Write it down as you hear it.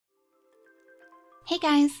Hey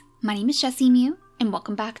guys, my name is JessiMew, and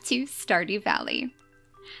welcome back to Stardew Valley.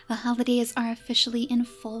 The holidays are officially in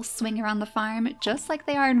full swing around the farm, just like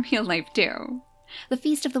they are in real life too. The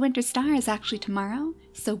Feast of the Winter Star is actually tomorrow,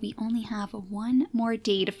 so we only have one more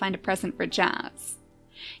day to find a present for Jazz.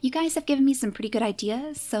 You guys have given me some pretty good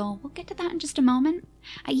ideas, so we'll get to that in just a moment.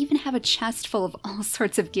 I even have a chest full of all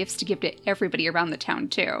sorts of gifts to give to everybody around the town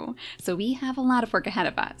too, so we have a lot of work ahead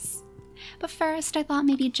of us. But first, I thought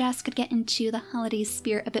maybe Jess could get into the holiday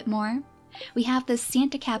spirit a bit more. We have this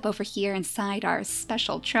Santa cap over here inside our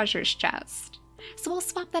special treasures chest, so we'll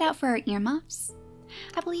swap that out for our earmuffs.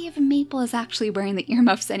 I believe Maple is actually wearing the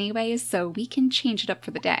earmuffs anyway, so we can change it up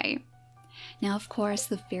for the day. Now, of course,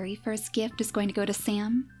 the very first gift is going to go to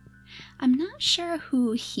Sam. I'm not sure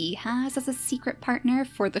who he has as a secret partner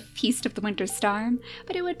for the Feast of the Winter Star,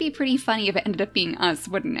 but it would be pretty funny if it ended up being us,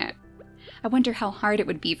 wouldn't it? I wonder how hard it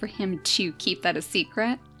would be for him to keep that a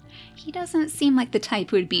secret. He doesn't seem like the type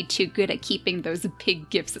who would be too good at keeping those big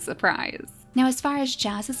gifts a surprise. Now, as far as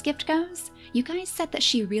Jazz's gift goes, you guys said that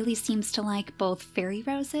she really seems to like both fairy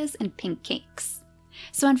roses and pink cakes.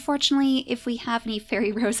 So unfortunately, if we have any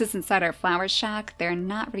fairy roses inside our flower shack, they're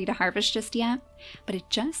not ready to harvest just yet, but it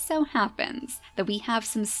just so happens that we have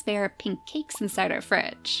some spare pink cakes inside our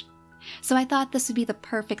fridge. So I thought this would be the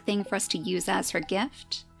perfect thing for us to use as her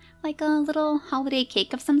gift. Like a little holiday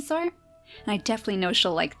cake of some sort? And I definitely know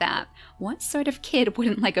she'll like that. What sort of kid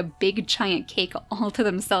wouldn't like a big giant cake all to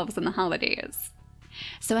themselves in the holidays?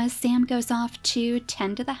 So as Sam goes off to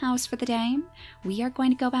tend to the house for the day, we are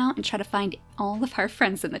going to go out and try to find all of our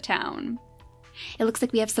friends in the town. It looks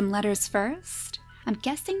like we have some letters first. I'm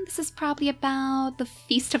guessing this is probably about the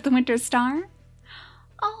Feast of the Winter Star.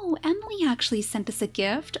 Oh, Emily actually sent us a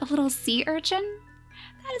gift, a little sea urchin.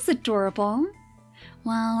 That is adorable.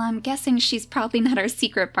 Well, I'm guessing she's probably not our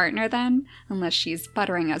secret partner then, unless she's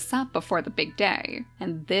buttering us up before the big day.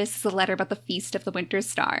 And this is a letter about the Feast of the Winter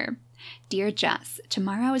Star. Dear Jess,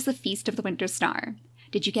 tomorrow is the Feast of the Winter Star.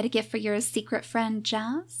 Did you get a gift for your secret friend,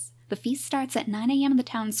 Jazz? The feast starts at 9 a.m. in the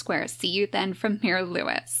town square. See you then from Mayor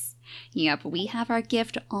Lewis. Yep, we have our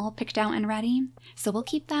gift all picked out and ready, so we'll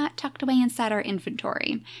keep that tucked away inside our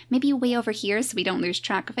inventory. Maybe way over here so we don't lose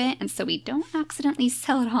track of it and so we don't accidentally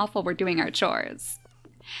sell it off while we're doing our chores.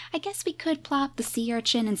 I guess we could plop the sea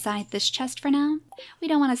urchin inside this chest for now. We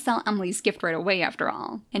don't want to sell Emily's gift right away after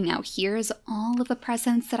all. And now here's all of the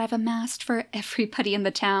presents that I've amassed for everybody in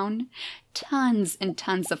the town. Tons and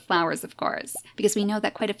tons of flowers, of course, because we know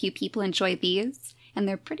that quite a few people enjoy these, and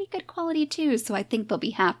they're pretty good quality too, so I think they'll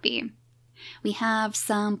be happy. We have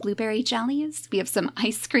some blueberry jellies, we have some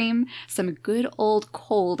ice cream, some good old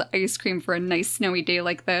cold ice cream for a nice snowy day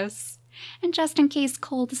like this. And just in case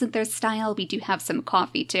cold isn't their style, we do have some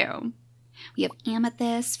coffee too. We have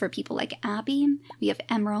amethyst for people like Abby, we have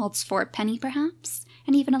emeralds for Penny perhaps,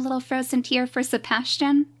 and even a little frozen tear for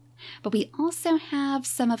Sebastian. But we also have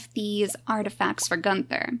some of these artifacts for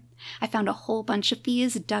Gunther. I found a whole bunch of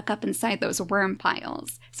these dug up inside those worm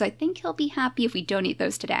piles, so I think he'll be happy if we donate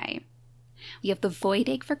those today. We have the void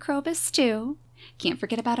egg for Krobus too. Can't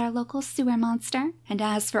forget about our local sewer monster. And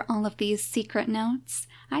as for all of these secret notes,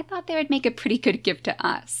 I thought they would make a pretty good gift to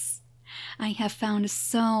us. I have found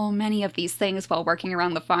so many of these things while working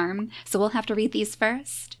around the farm, so we'll have to read these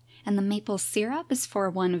first. And the maple syrup is for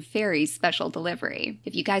one very special delivery.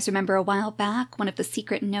 If you guys remember a while back, one of the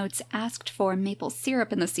secret notes asked for maple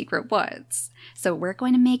syrup in the secret woods. So we're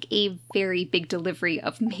going to make a very big delivery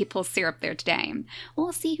of maple syrup there today.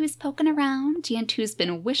 We'll see who's poking around and who's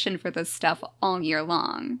been wishing for this stuff all year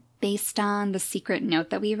long. Based on the secret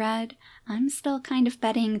note that we read, I'm still kind of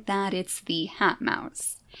betting that it's the Hat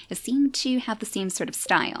Mouse. It seemed to have the same sort of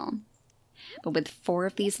style. But with 4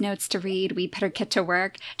 of these notes to read, we better get to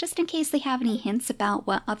work, just in case they have any hints about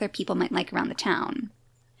what other people might like around the town.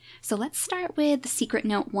 So let's start with secret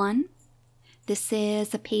note 1. This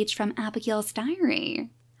is a page from Abigail's diary.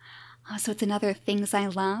 Oh, so it's another things I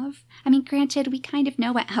love. I mean, granted, we kind of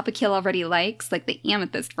know what Abigail already likes, like the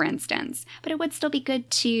amethyst for instance, but it would still be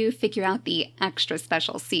good to figure out the extra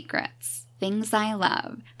special secrets. Things I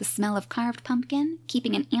love: the smell of carved pumpkin,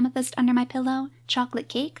 keeping an amethyst under my pillow, chocolate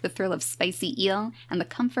cake, the thrill of spicy eel, and the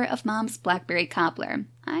comfort of Mom's blackberry cobbler.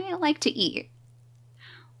 I like to eat.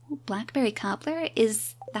 Ooh, blackberry cobbler?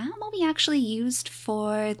 Is that what we actually used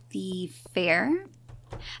for the fair?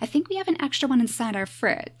 I think we have an extra one inside our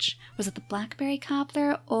fridge. Was it the blackberry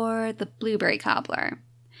cobbler or the blueberry cobbler?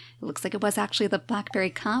 It looks like it was actually the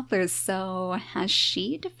blackberry cobblers, so has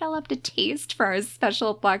she developed a taste for our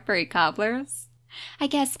special blackberry cobblers? I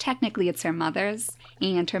guess technically it's her mother's,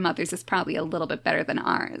 and her mother's is probably a little bit better than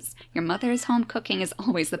ours. Your mother's home cooking is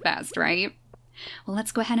always the best, right? Well,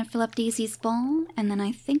 let's go ahead and fill up Daisy's bowl, and then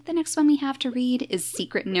I think the next one we have to read is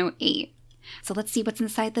Secret Note 8. So let's see what's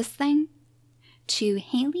inside this thing. To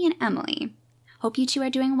Haley and Emily. Hope you two are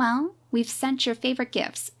doing well. We've sent your favorite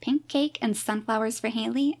gifts, pink cake and sunflowers for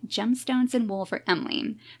Haley, gemstones and wool for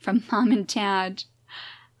Emily, from Mom and Dad.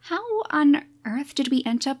 How on earth did we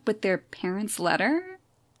end up with their parents' letter?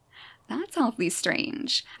 That's awfully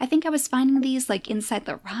strange. I think I was finding these like inside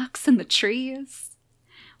the rocks and the trees.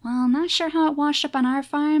 Well, not sure how it washed up on our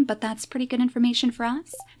farm, but that's pretty good information for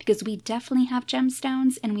us, because we definitely have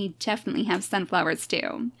gemstones and we definitely have sunflowers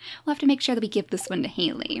too. We'll have to make sure that we give this one to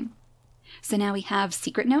Haley. So now we have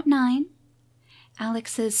Secret Note 9,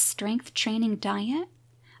 Alex's strength training diet,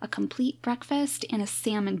 a complete breakfast, and a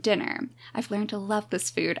salmon dinner. I've learned to love this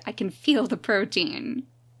food. I can feel the protein.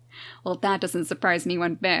 Well, that doesn't surprise me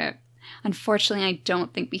one bit. Unfortunately, I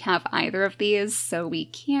don't think we have either of these, so we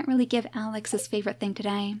can't really give Alex his favorite thing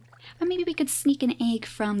today. But maybe we could sneak an egg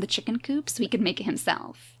from the chicken coop so he could make it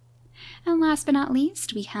himself. And last but not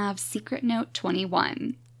least, we have Secret Note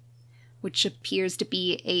 21, which appears to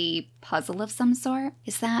be a puzzle of some sort.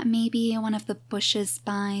 Is that maybe one of the bushes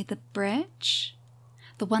by the bridge?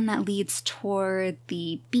 The one that leads toward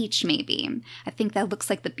the beach, maybe. I think that looks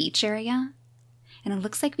like the beach area. And it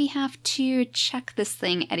looks like we have to check this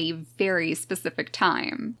thing at a very specific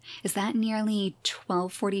time. Is that nearly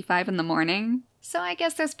 12:45 in the morning? So I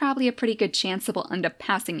guess there's probably a pretty good chance that we'll end up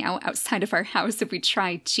passing out outside of our house if we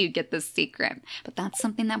try to get this secret. But that's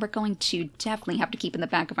something that we're going to definitely have to keep in the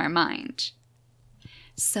back of our mind.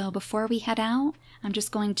 So before we head out, I'm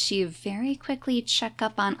just going to very quickly check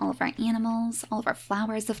up on all of our animals, all of our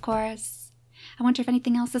flowers, of course. I wonder if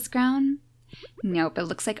anything else has grown. Nope, it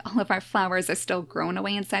looks like all of our flowers are still growing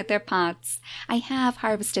away inside their pots. I have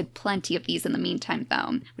harvested plenty of these in the meantime,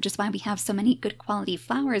 though, which is why we have so many good quality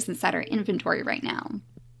flowers inside our inventory right now.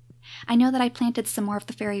 I know that I planted some more of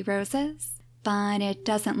the fairy roses, but it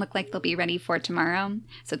doesn't look like they'll be ready for tomorrow,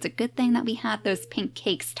 so it's a good thing that we had those pink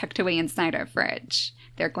cakes tucked away inside our fridge.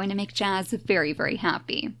 They're going to make Jazz very, very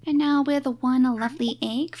happy. And now with one lovely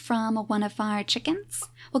egg from one of our chickens,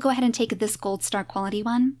 we'll go ahead and take this gold star quality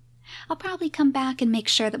one. I'll probably come back and make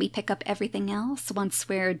sure that we pick up everything else once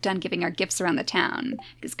we're done giving our gifts around the town,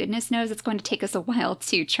 because goodness knows it's going to take us a while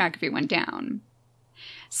to track everyone down.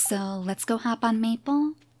 So let's go hop on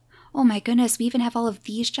Maple. Oh my goodness, we even have all of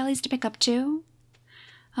these jellies to pick up too?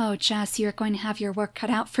 Oh, Jess, you're going to have your work cut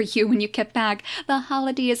out for you when you get back. The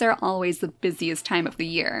holidays are always the busiest time of the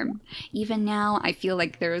year. Even now, I feel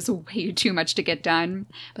like there's way too much to get done,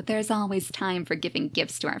 but there's always time for giving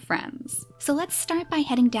gifts to our friends. So let's start by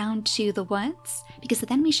heading down to the woods, because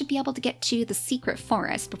then we should be able to get to the secret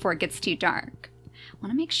forest before it gets too dark. I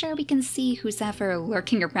want to make sure we can see who's ever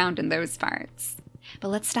lurking around in those parts. But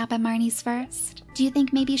let's stop at Marnie's first. Do you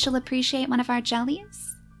think maybe she'll appreciate one of our jellies?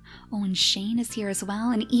 Oh, and Shane is here as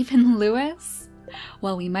well, and even Lewis?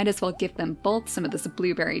 Well, we might as well give them both some of this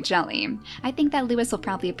blueberry jelly. I think that Lewis will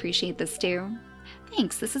probably appreciate this too.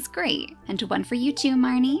 Thanks, this is great. And one for you too,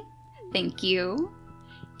 Marnie. Thank you.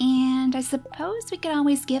 And I suppose we could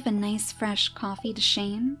always give a nice fresh coffee to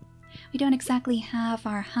Shane. We don't exactly have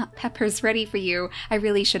our hot peppers ready for you. I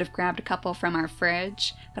really should have grabbed a couple from our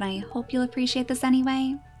fridge, but I hope you'll appreciate this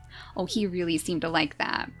anyway. Oh, he really seemed to like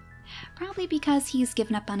that. Probably because he's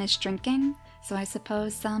given up on his drinking, so I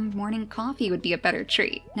suppose some morning coffee would be a better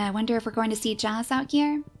treat. Now I wonder if we're going to see Jazz out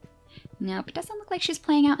here? Nope, it doesn't look like she's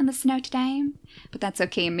playing out in the snow today, but that's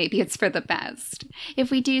okay, maybe it's for the best.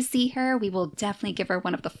 If we do see her, we will definitely give her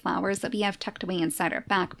one of the flowers that we have tucked away inside our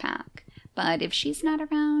backpack. But if she's not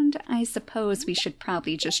around, I suppose we should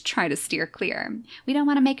probably just try to steer clear. We don't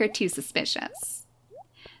want to make her too suspicious.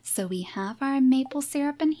 So we have our maple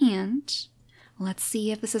syrup in hand. Let's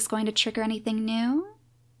see if this is going to trigger anything new.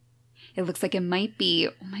 It looks like it might be.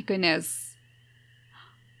 Oh my goodness.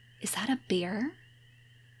 Is that a bear?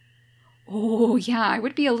 Oh yeah, I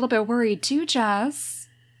would be a little bit worried too, Jess.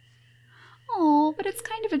 Oh, but it's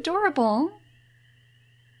kind of adorable.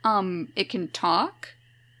 It can talk?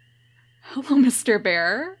 Hello, Mr.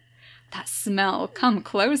 Bear. That smell, come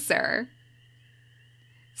closer.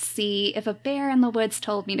 See, if a bear in the woods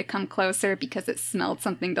told me to come closer because it smelled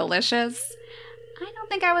something delicious, I don't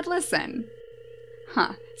think I would listen.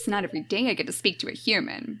 Huh, it's not every day I get to speak to a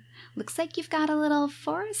human. Looks like you've got a little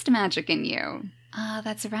forest magic in you.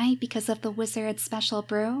 That's right, because of the wizard's special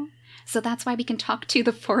brew. So that's why we can talk to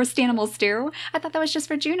the forest animals too? I thought that was just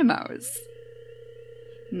for Junimos.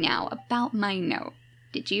 Now, about my note.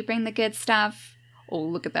 Did you bring the good stuff? Oh,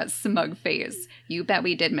 look at that smug face. You bet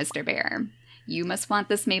we did, Mr. Bear. You must want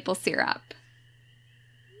this maple syrup.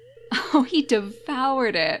 Oh, he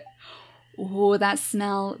devoured it. Oh, that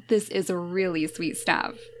smell. This is really sweet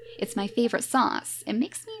stuff. It's my favorite sauce. It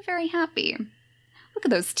makes me very happy. Look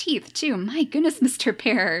at those teeth, too. My goodness, Mr.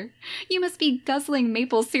 Bear. You must be guzzling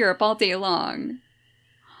maple syrup all day long.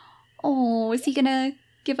 Oh, is he gonna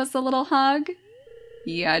give us a little hug?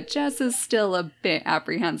 Yeah, Jess is still a bit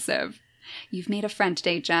apprehensive. You've made a friend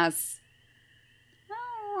today, Jess.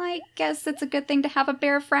 Oh, I guess it's a good thing to have a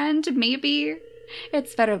bear friend, maybe.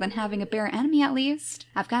 It's better than having a bear enemy, at least.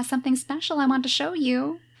 I've got something special I want to show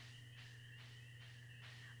you.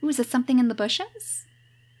 Ooh, is it something in the bushes?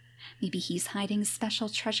 Maybe he's hiding special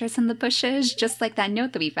treasures in the bushes, just like that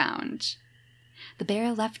note that we found. The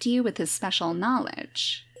bear left you with his special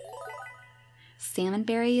knowledge. Salmon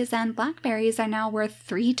berries and blackberries are now worth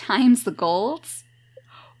 3 times the gold.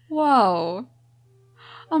 Whoa.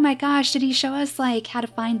 Oh my gosh, did he show us, like, how to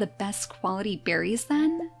find the best quality berries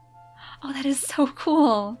then? Oh, that is so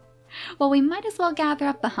cool. Well, we might as well gather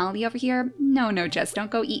up the holly over here. No, Jess,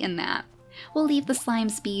 don't go eating that. We'll leave the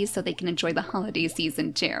slimes be so they can enjoy the holiday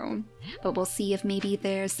season too. But we'll see if maybe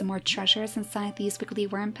there's some more treasures inside these wiggly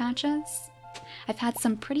worm patches. I've had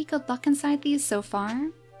some pretty good luck inside these so far.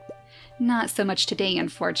 Not so much today,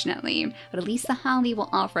 unfortunately, but at least the holly will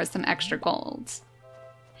offer us some extra gold.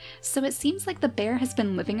 So it seems like the bear has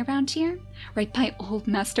been living around here, right by old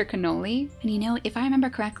Master Cannoli. And you know, if I remember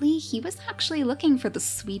correctly, he was actually looking for the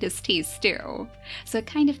sweetest taste stew. So it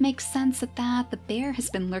kind of makes sense that the bear has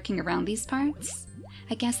been lurking around these parts.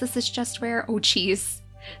 I guess this is just where, oh geez,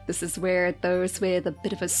 this is where those with a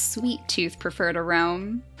bit of a sweet tooth prefer to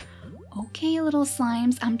roam. Okay, little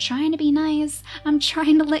slimes, I'm trying to be nice. I'm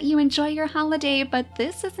trying to let you enjoy your holiday, but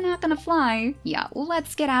this is not gonna fly. Yeah,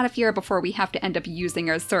 let's get out of here before we have to end up using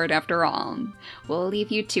our sword after all. We'll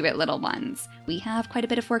leave you to it, little ones. We have quite a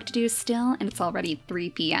bit of work to do still, and it's already 3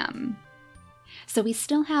 p.m. So we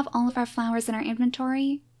still have all of our flowers in our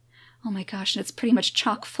inventory. Oh my gosh, and it's pretty much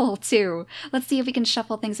chock full too. Let's see if we can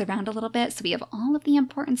shuffle things around a little bit so we have all of the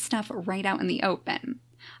important stuff right out in the open.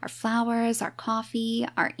 Our flowers, our coffee,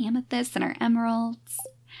 our amethysts, and our emeralds.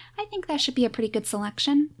 I think that should be a pretty good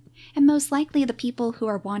selection. And most likely the people who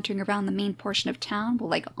are wandering around the main portion of town will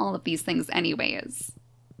like all of these things anyways.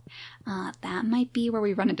 That might be where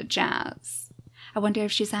we run into Jazz. I wonder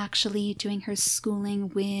if she's actually doing her schooling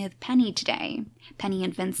with Penny today. Penny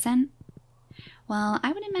and Vincent. Well,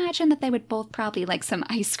 I would imagine that they would both probably like some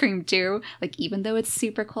ice cream too. Like, even though it's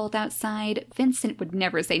super cold outside, Vincent would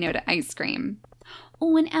never say no to ice cream.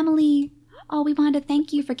 Oh, and Emily. Oh, we wanted to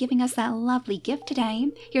thank you for giving us that lovely gift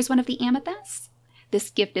today. Here's one of the amethysts. This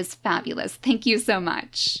gift is fabulous. Thank you so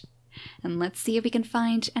much. And let's see if we can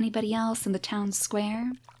find anybody else in the town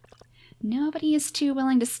square. Nobody is too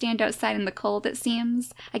willing to stand outside in the cold, it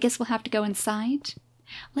seems. I guess we'll have to go inside.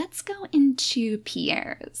 Let's go into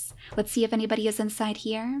Pierre's. Let's see if anybody is inside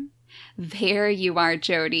here. There you are,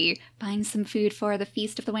 Jody. Buying some food for the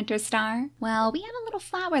Feast of the Winter Star? Well, we have a little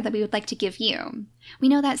flower that we would like to give you. We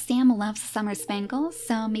know that Sam loves summer spangles,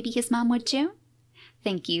 so maybe his mom would too?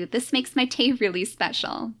 Thank you. This makes my day really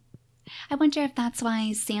special. I wonder if that's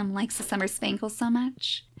why Sam likes the summer spangles so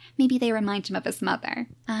much. Maybe they remind him of his mother.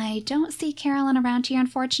 I don't see Carolyn around here,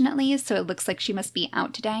 unfortunately, so it looks like she must be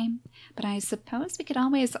out today. But I suppose we could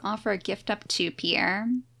always offer a gift up to Pierre.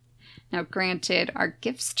 Now, granted, our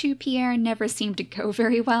gifts to Pierre never seem to go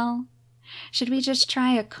very well. Should we just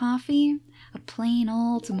try a coffee? A plain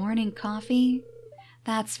old morning coffee?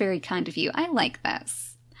 That's very kind of you. I like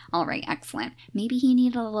this. All right, excellent. Maybe he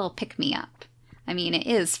needed a little pick-me-up. I mean, it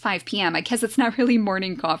is 5 p.m. I guess it's not really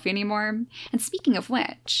morning coffee anymore. And speaking of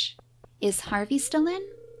which, is Harvey still in?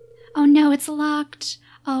 Oh no, it's locked.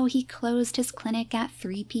 Oh, he closed his clinic at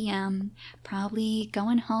 3 p.m. Probably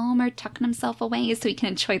going home or tucking himself away so he can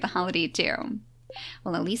enjoy the holiday too.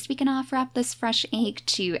 Well, at least we can offer up this fresh egg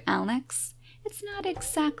to Alex. It's not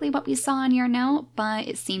exactly what we saw on your note, but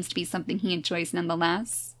it seems to be something he enjoys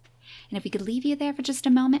nonetheless. And if we could leave you there for just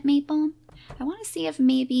a moment, Maple, I want to see if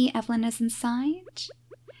maybe Evelyn is inside.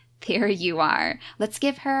 There you are. Let's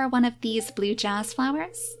give her one of these blue jazz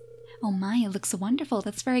flowers. Oh my, it looks wonderful.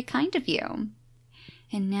 That's very kind of you.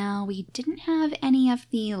 And now we didn't have any of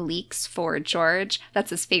the leeks for George. That's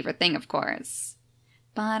his favorite thing, of course.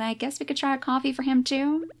 But I guess we could try a coffee for him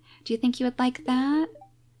too. Do you think you would like that?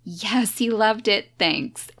 Yes, he loved it.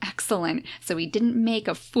 Thanks. Excellent. So we didn't make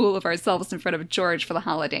a fool of ourselves in front of George for the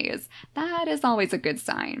holidays. That is always a good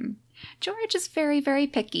sign. George is very, very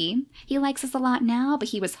picky. He likes us a lot now, but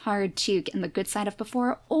he was hard to get in the good side of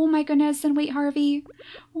before. Oh my goodness, and wait, Harvey.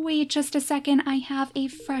 Wait just a second. I have a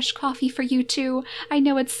fresh coffee for you too. I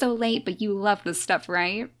know it's so late, but you love this stuff,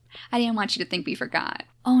 right? I didn't want you to think we forgot.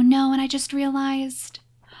 Oh no, and I just realized.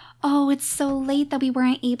 Oh, it's so late that we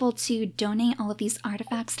weren't able to donate all of these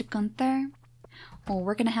artifacts to Gunther. Well,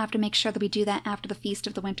 we're gonna have to make sure that we do that after the Feast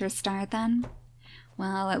of the Winter Star then.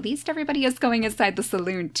 Well, at least everybody is going inside the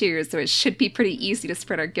saloon too, so it should be pretty easy to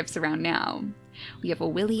spread our gifts around now. We have a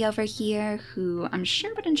Willy over here who I'm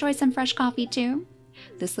sure would enjoy some fresh coffee too.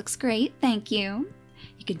 This looks great, thank you.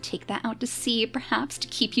 You can take that out to sea, perhaps to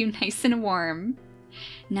keep you nice and warm.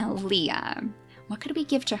 Now Leah, what could we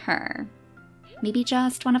give to her? Maybe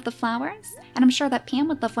just one of the flowers? And I'm sure that Pam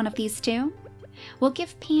would love one of these too. We'll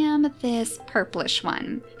give Pam this purplish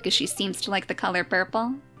one, because she seems to like the color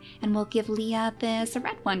purple. And we'll give Leah this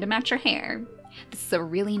red one to match her hair. This is a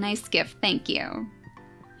really nice gift, thank you.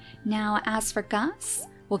 Now, as for Gus,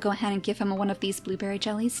 we'll go ahead and give him one of these blueberry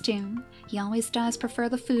jellies too. He always does prefer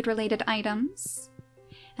the food-related items.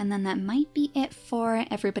 And then that might be it for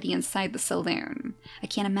everybody inside the saloon. I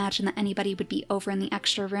can't imagine that anybody would be over in the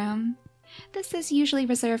extra room. This is usually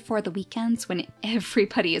reserved for the weekends when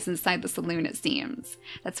everybody is inside the saloon, it seems.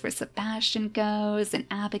 That's where Sebastian goes and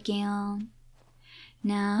Abigail.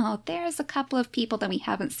 Now, there's a couple of people that we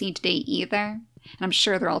haven't seen today either, and I'm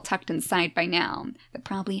sure they're all tucked inside by now. They're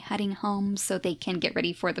probably heading home so they can get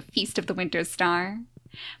ready for the Feast of the Winter Star.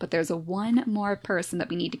 But there's one more person that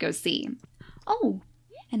we need to go see. Oh,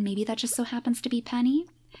 and maybe that just so happens to be Penny,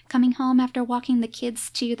 coming home after walking the kids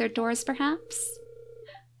to their doors perhaps?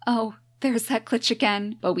 Oh, there's that glitch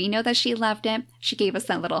again, but we know that she loved it. She gave us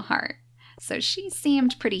that little heart. So she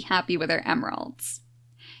seemed pretty happy with her emeralds.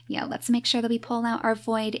 Yeah, let's make sure that we pull out our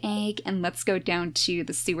void egg and let's go down to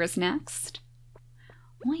the sewers next.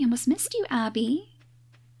 Oh, I almost missed you, Abby.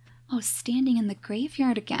 Oh, standing in the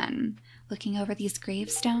graveyard again, looking over these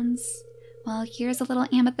gravestones. Well, here's a little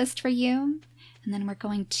amethyst for you. And then we're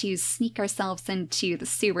going to sneak ourselves into the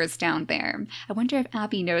sewers down there. I wonder if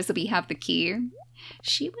Abby knows that we have the key.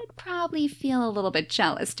 She would probably feel a little bit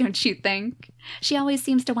jealous, don't you think? She always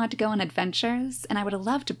seems to want to go on adventures, and I would have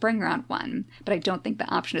loved to bring her on one, but I don't think the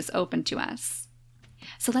option is open to us.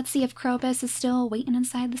 So let's see if Krobus is still waiting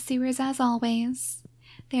inside the sewers as always.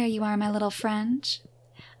 There you are, my little friend.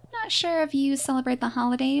 I'm not sure if you celebrate the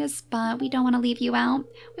holidays, but we don't want to leave you out.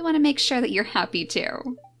 We want to make sure that you're happy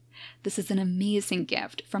too. This is an amazing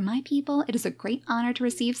gift. For my people, it is a great honor to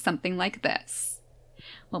receive something like this.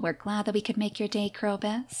 Well, we're glad that we could make your day,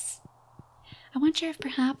 Krobus. I wonder if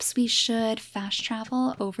perhaps we should fast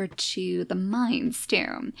travel over to the mines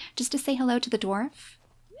too, just to say hello to the dwarf.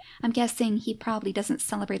 I'm guessing he probably doesn't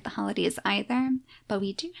celebrate the holidays either, but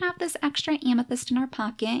we do have this extra amethyst in our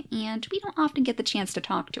pocket, and we don't often get the chance to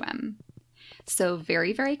talk to him. So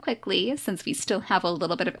very, very quickly, since we still have a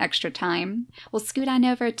little bit of extra time, we'll scoot on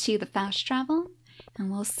over to the fast travel, and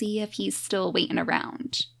we'll see if he's still waiting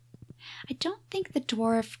around. I don't think the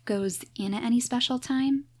dwarf goes in at any special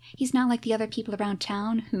time. He's not like the other people around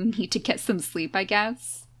town who need to get some sleep, I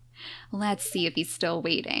guess. Let's see if he's still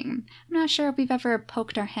waiting. I'm not sure if we've ever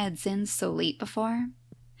poked our heads in so late before.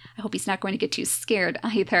 I hope he's not going to get too scared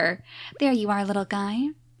either. There you are, little guy.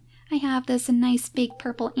 I have this nice big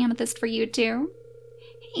purple amethyst for you too.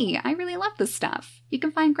 Hey, I really love this stuff. You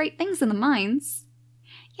can find great things in the mines.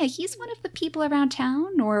 Yeah, he's one of the people around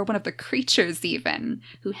town, or one of the creatures even,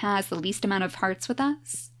 who has the least amount of hearts with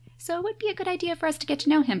us. So it would be a good idea for us to get to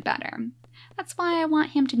know him better. That's why I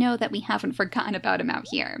want him to know that we haven't forgotten about him out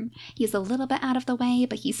here. He's a little bit out of the way,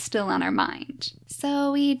 but he's still on our mind.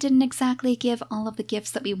 So we didn't exactly give all of the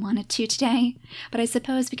gifts that we wanted to today, but I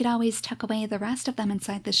suppose we could always tuck away the rest of them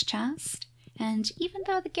inside this chest. And even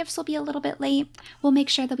though the gifts will be a little bit late, we'll make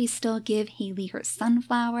sure that we still give Haley her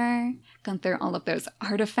sunflower, Gunther all of those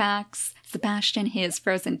artifacts, Sebastian his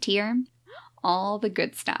frozen tear, all the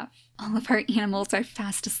good stuff. All of our animals are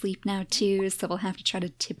fast asleep now too, so we'll have to try to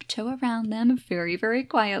tiptoe around them very, very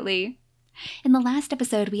quietly. In the last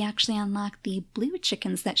episode, we actually unlocked the blue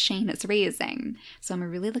chickens that Shane is raising, so I'm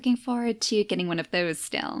really looking forward to getting one of those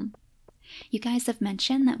still. You guys have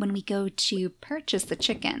mentioned that when we go to purchase the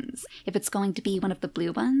chickens, if it's going to be one of the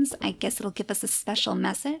blue ones, I guess it'll give us a special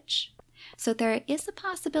message. So there is a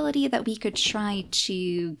possibility that we could try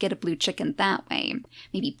to get a blue chicken that way.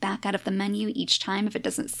 Maybe back out of the menu each time if it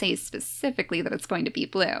doesn't say specifically that it's going to be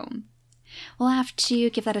blue. We'll have to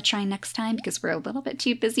give that a try next time because we're a little bit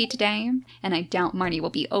too busy today, and I doubt Marnie will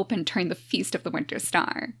be open during the Feast of the Winter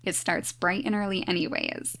Star. It starts bright and early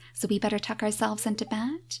anyways, so we better tuck ourselves into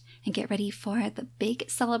bed and get ready for the big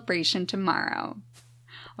celebration tomorrow.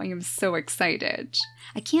 I am so excited.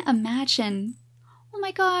 I can't imagine, oh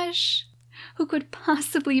my gosh, who could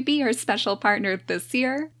possibly be our special partner this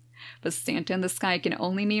year? But Santa in the sky can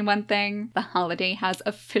only mean one thing: the holiday has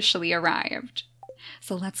officially arrived.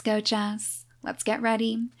 So let's go, Jess. let's get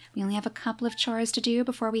ready. We only have a couple of chores to do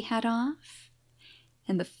before we head off.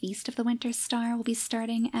 And the Feast of the Winter Star will be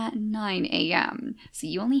starting at 9 a.m., so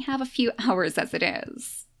you only have a few hours as it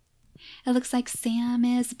is. It looks like Sam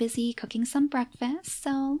is busy cooking some breakfast,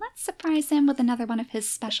 so let's surprise him with another one of his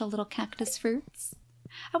special little cactus fruits.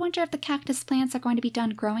 I wonder if the cactus plants are going to be done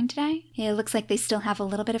growing today. It looks like they still have a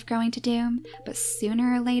little bit of growing to do, but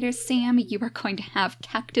sooner or later, Sam, you are going to have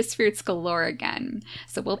cactus fruits galore again,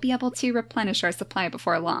 so we'll be able to replenish our supply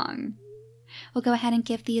before long. We'll go ahead and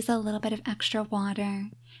give these a little bit of extra water,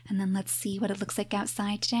 and then let's see what it looks like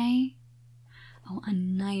outside today. Oh, a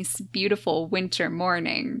nice, beautiful winter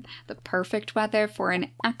morning. The perfect weather for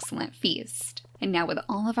an excellent feast. And now with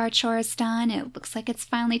all of our chores done, it looks like it's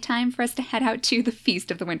finally time for us to head out to the Feast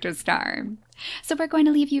of the Winter Star. So we're going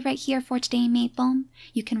to leave you right here for today, Maple.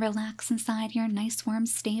 You can relax inside your nice warm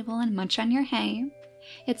stable and munch on your hay.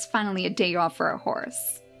 It's finally a day off for a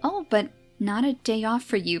horse. Oh, but not a day off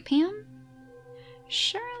for you, Pam?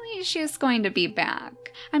 Surely she's going to be back.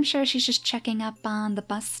 I'm sure she's just checking up on the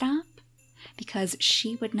bus stop. Because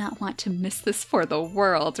she would not want to miss this for the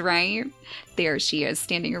world, right? There she is,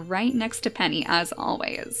 standing right next to Penny, as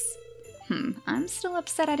always. I'm still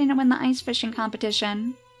upset I didn't win the ice fishing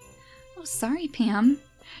competition. Oh, sorry, Pam.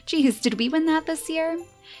 Geez, did we win that this year?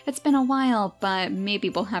 It's been a while, but maybe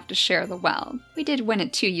we'll have to share the wealth. We did win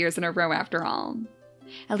it 2 years in a row after all.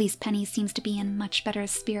 At least Penny seems to be in much better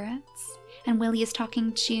spirits. And Willie is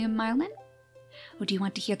talking to Marlon? Oh, do you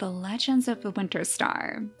want to hear the legends of the Winter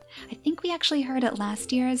Star? I think we actually heard it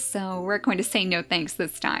last year, so we're going to say no thanks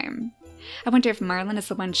this time. I wonder if Marlon is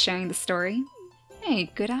the one sharing the story.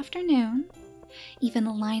 Hey, good afternoon.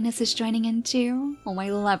 Even Linus is joining in too. Oh, I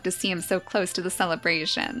love to see him so close to the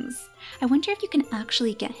celebrations. I wonder if you can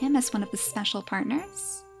actually get him as one of the special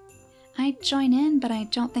partners? I'd join in, but I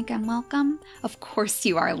don't think I'm welcome. Of course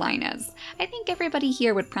you are, Linus. I think everybody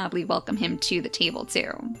here would probably welcome him to the table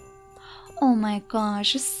too. Oh my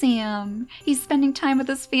gosh, Sam. He's spending time with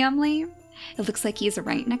his family. It looks like he's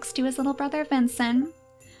right next to his little brother Vincent.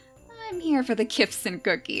 I'm here for the gifts and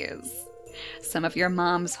cookies. Some of your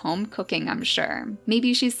mom's home cooking, I'm sure.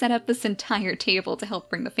 Maybe she set up this entire table to help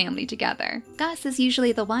bring the family together. Gus is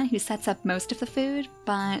usually the one who sets up most of the food,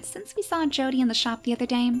 but since we saw Jody in the shop the other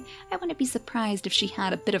day, I wouldn't be surprised if she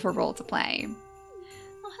had a bit of a role to play.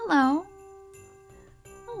 Oh, hello.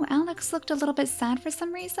 Oh, Alex looked a little bit sad for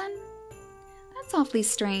some reason. That's awfully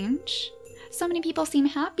strange. So many people seem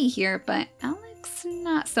happy here, but Alex,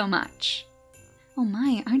 not so much. Oh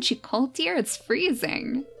my, aren't you cold, dear? It's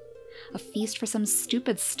freezing. A feast for some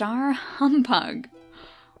stupid star? Humbug.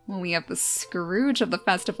 Well, we have the Scrooge of the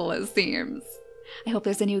festival, it seems. I hope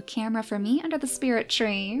there's a new camera for me under the spirit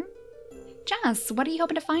tree. Jess, what are you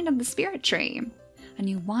hoping to find on the spirit tree? A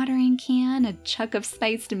new watering can, a jug of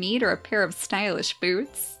spiced meat, or a pair of stylish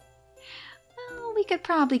boots? We could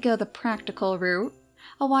probably go the practical route.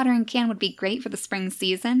 A watering can would be great for the spring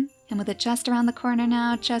season, and with it just around the corner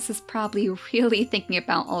now, Jess is probably really thinking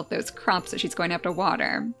about all of those crops that she's going to have to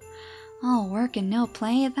water. All work and no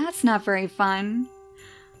play? That's not very fun.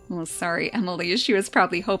 Oh, sorry, Emily. She was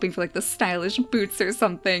probably hoping for like the stylish boots or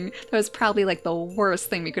something. That was probably like the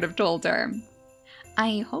worst thing we could have told her.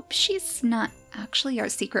 I hope she's not actually our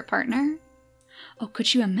secret partner. Oh,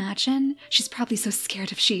 could you imagine? She's probably so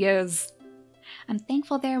scared if she is. I'm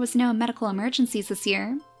thankful there was no medical emergencies this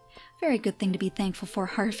year. Very good thing to be thankful for,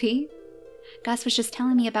 Harvey. Gus was just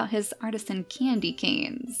telling me about his artisan candy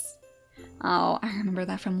canes. Oh, I remember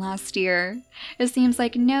that from last year. It seems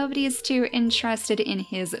like nobody is too interested in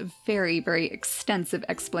his very, very extensive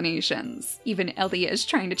explanations. Even Elliot is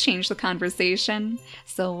trying to change the conversation.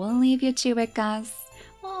 So we'll leave you to it, Gus.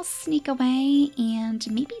 We'll sneak away and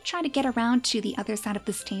maybe try to get around to the other side of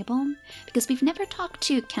this table, because we've never talked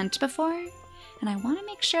to Kent before. And I want to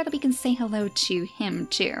make sure that we can say hello to him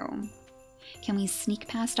too. Can we sneak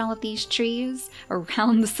past all of these trees,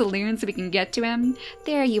 around the saloon so we can get to him?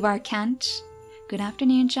 There you are, Kent. Good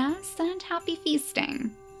afternoon, Jess, and happy feasting.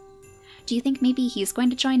 Do you think maybe he's going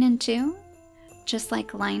to join in too? Just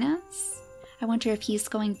like Linus? I wonder if he's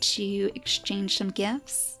going to exchange some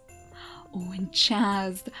gifts? Oh, and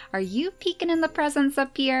Jazz, are you peeking in the presents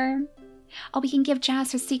up here? Oh, we can give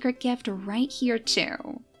Jazz her secret gift right here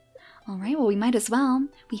too. Alright, well we might as well.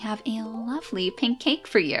 We have a lovely pink cake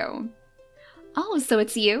for you. Oh, so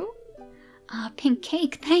it's you? Pink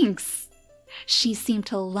cake, thanks. She seemed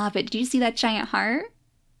to love it. Did you see that giant heart?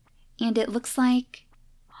 And it looks like...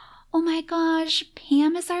 Oh my gosh,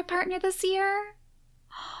 Pam is our partner this year?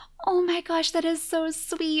 Oh my gosh, that is so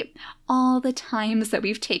sweet. All the times that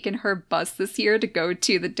we've taken her bus this year to go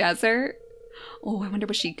to the desert. Oh, I wonder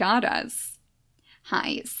what she got us.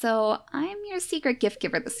 Hi, so I'm your secret gift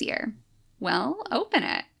giver this year. Well, open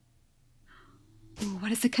it. Ooh,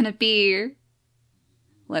 what is it gonna be?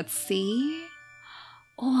 Let's see.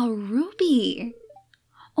 Oh, a ruby.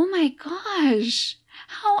 Oh my gosh.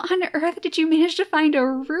 How on earth did you manage to find a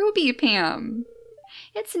ruby, Pam?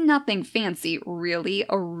 It's nothing fancy, really.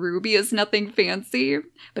 A ruby is nothing fancy,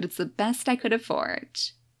 but it's the best I could afford.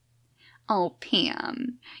 Oh,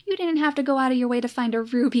 Pam, you didn't have to go out of your way to find a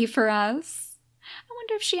ruby for us. I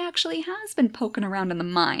wonder if she actually has been poking around in the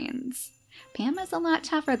mines. Pam is a lot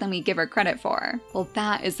tougher than we give her credit for. Well,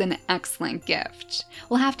 that is an excellent gift.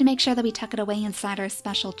 We'll have to make sure that we tuck it away inside our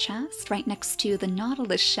special chest right next to the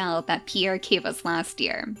nautilus shell that Pierre gave us last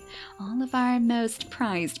year. All of our most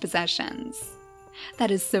prized possessions.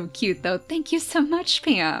 That is so cute, though. Thank you so much,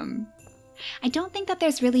 Pam. I don't think that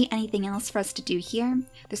there's really anything else for us to do here.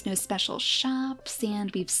 There's no special shops,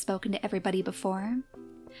 and we've spoken to everybody before.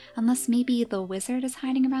 Unless maybe the wizard is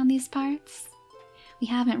hiding around these parts. We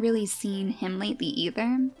haven't really seen him lately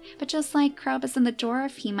either, but just like Krobus and the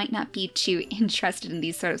dwarf, he might not be too interested in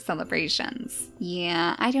these sort of celebrations.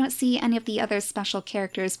 Yeah, I don't see any of the other special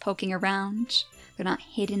characters poking around. They're not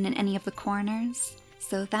hidden in any of the corners,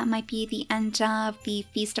 so that might be the end of the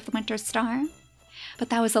Feast of the Winter Star. But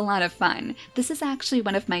that was a lot of fun. This is actually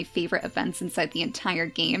one of my favorite events inside the entire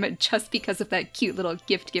game, just because of that cute little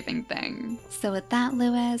gift-giving thing. So with that,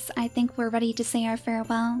 Lewis, I think we're ready to say our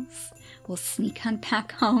farewells. We'll sneak on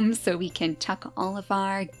back home so we can tuck all of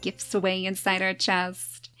our gifts away inside our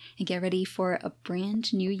chest and get ready for a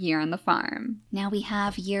brand new year on the farm. Now we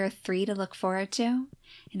have year 3 to look forward to,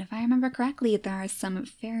 and if I remember correctly, there are some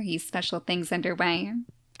very special things underway.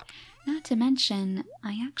 Not to mention,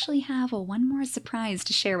 I actually have one more surprise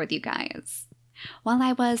to share with you guys. While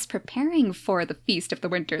I was preparing for the Feast of the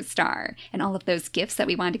Winter Star and all of those gifts that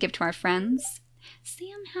we wanted to give to our friends,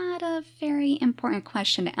 Sam had a very important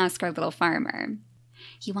question to ask our little farmer.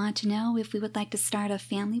 He wanted to know if we would like to start a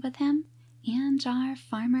family with him, and our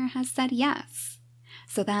farmer has said yes.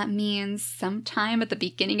 So that means sometime at the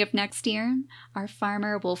beginning of next year, our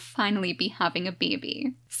farmer will finally be having a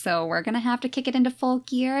baby. So we're gonna have to kick it into full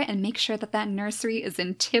gear and make sure that that nursery is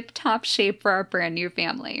in tip-top shape for our brand new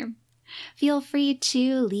family. Feel free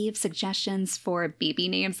to leave suggestions for baby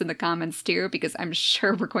names in the comments too, because I'm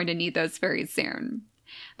sure we're going to need those very soon.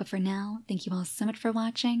 But for now, thank you all so much for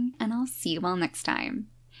watching, and I'll see you all next time.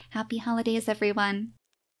 Happy holidays, everyone!